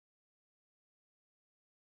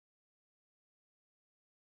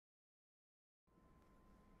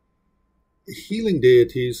Healing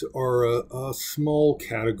deities are a small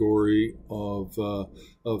category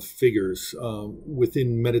of figures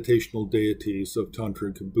within meditational deities of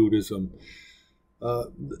Tantric Buddhism.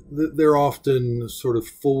 They're often sort of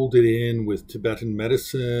folded in with Tibetan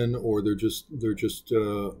medicine, or they're just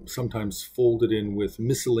sometimes folded in with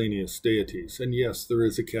miscellaneous deities. And yes, there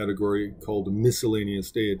is a category called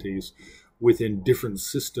miscellaneous deities within different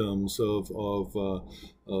systems of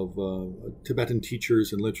Tibetan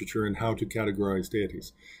teachers and literature and how to categorize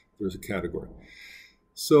deities. There's a category.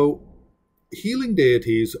 So healing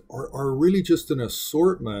deities are really just an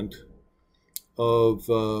assortment of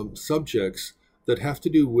subjects that have to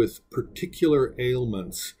do with particular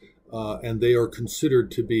ailments, and they are considered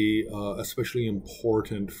to be especially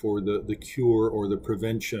important for the cure or the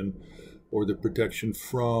prevention or the protection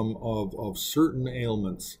of certain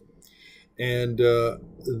ailments. And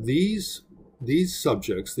these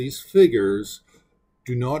subjects, these figures,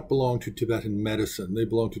 do not belong to Tibetan medicine. They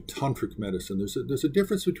belong to Tantric medicine. There's a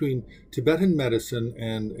difference between Tibetan medicine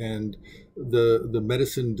and the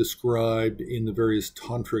medicine described in the various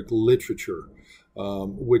Tantric literature,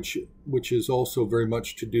 which is also very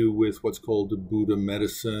much to do with what's called Buddha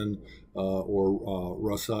medicine or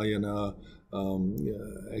rasayana,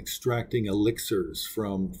 extracting elixirs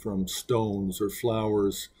from stones or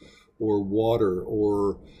flowers or water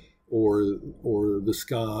or the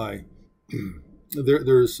sky.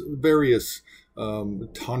 There's various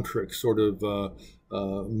tantric sort of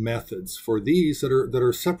methods for these that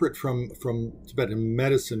are separate from Tibetan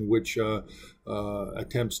medicine, which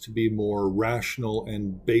attempts to be more rational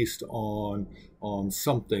and based on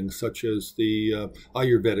something such as the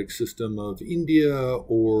Ayurvedic system of India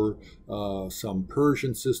or some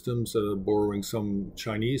Persian systems, borrowing some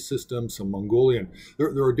Chinese systems, some Mongolian.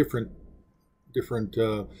 There are different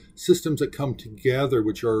systems that come together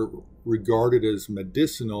which are regarded as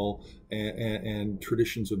medicinal and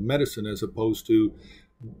traditions of medicine, as opposed to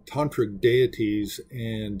tantric deities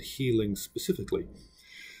and healing specifically.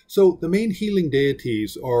 So the main healing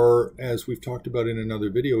deities are, as we've talked about in another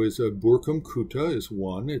video, is Burkum Kuta is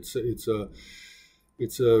one. It's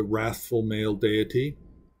a wrathful male deity,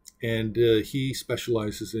 and he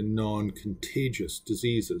specializes in non-contagious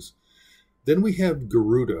diseases. Then we have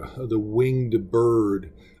Garuda, the winged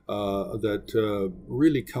bird that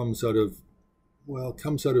really comes out of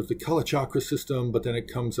the Kala Chakra system, but then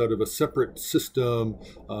it comes out of a separate system,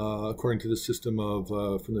 according to the system of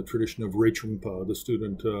from the tradition of Rechungpa, the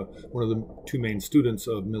student, one of the two main students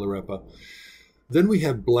of Milarepa. Then we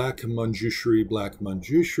have Black Manjushri. Black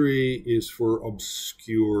Manjushri is for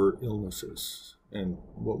obscure illnesses. And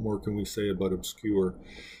what more can we say about obscure?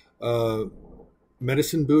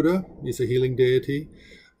 Medicine Buddha is a healing deity.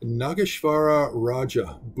 Nageshvara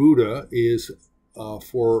Raja Buddha is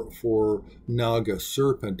for Naga,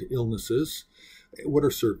 serpent illnesses. What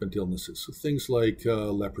are serpent illnesses? So things like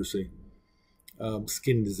leprosy,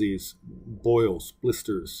 skin disease, boils,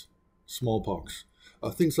 blisters, smallpox,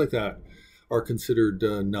 things like that are considered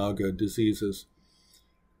Naga diseases.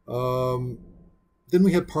 Then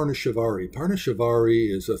we have Parnashavari. Parnashavari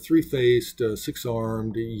is a three-faced,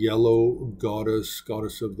 six-armed, yellow goddess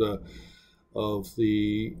of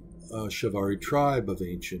the Shavari tribe of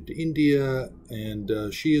ancient India, and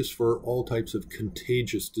she is for all types of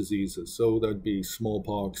contagious diseases. So that'd be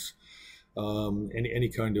smallpox, any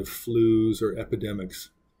kind of flus or epidemics.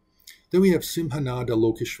 Then we have Simhanada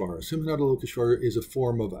Lokeshvara. Simhanada Lokeshvara is a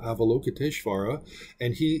form of Avalokiteshvara,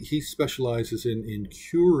 and he specializes in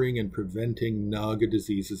curing and preventing Naga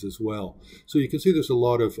diseases as well. So you can see there's a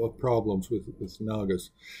lot of problems with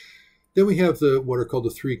Nagas. Then we have what are called the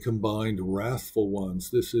three combined wrathful ones.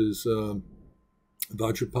 This is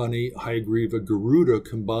Vajrapani, Hayagriva, Garuda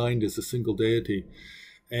combined as a single deity.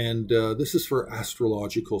 And this is for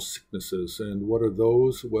astrological sicknesses. And what are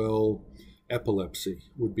those? Well, epilepsy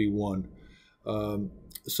would be one.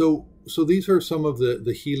 So these are some of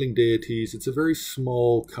the healing deities. It's a very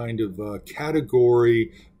small kind of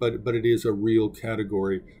category, but it is a real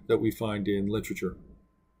category that we find in literature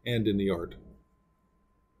and in the art.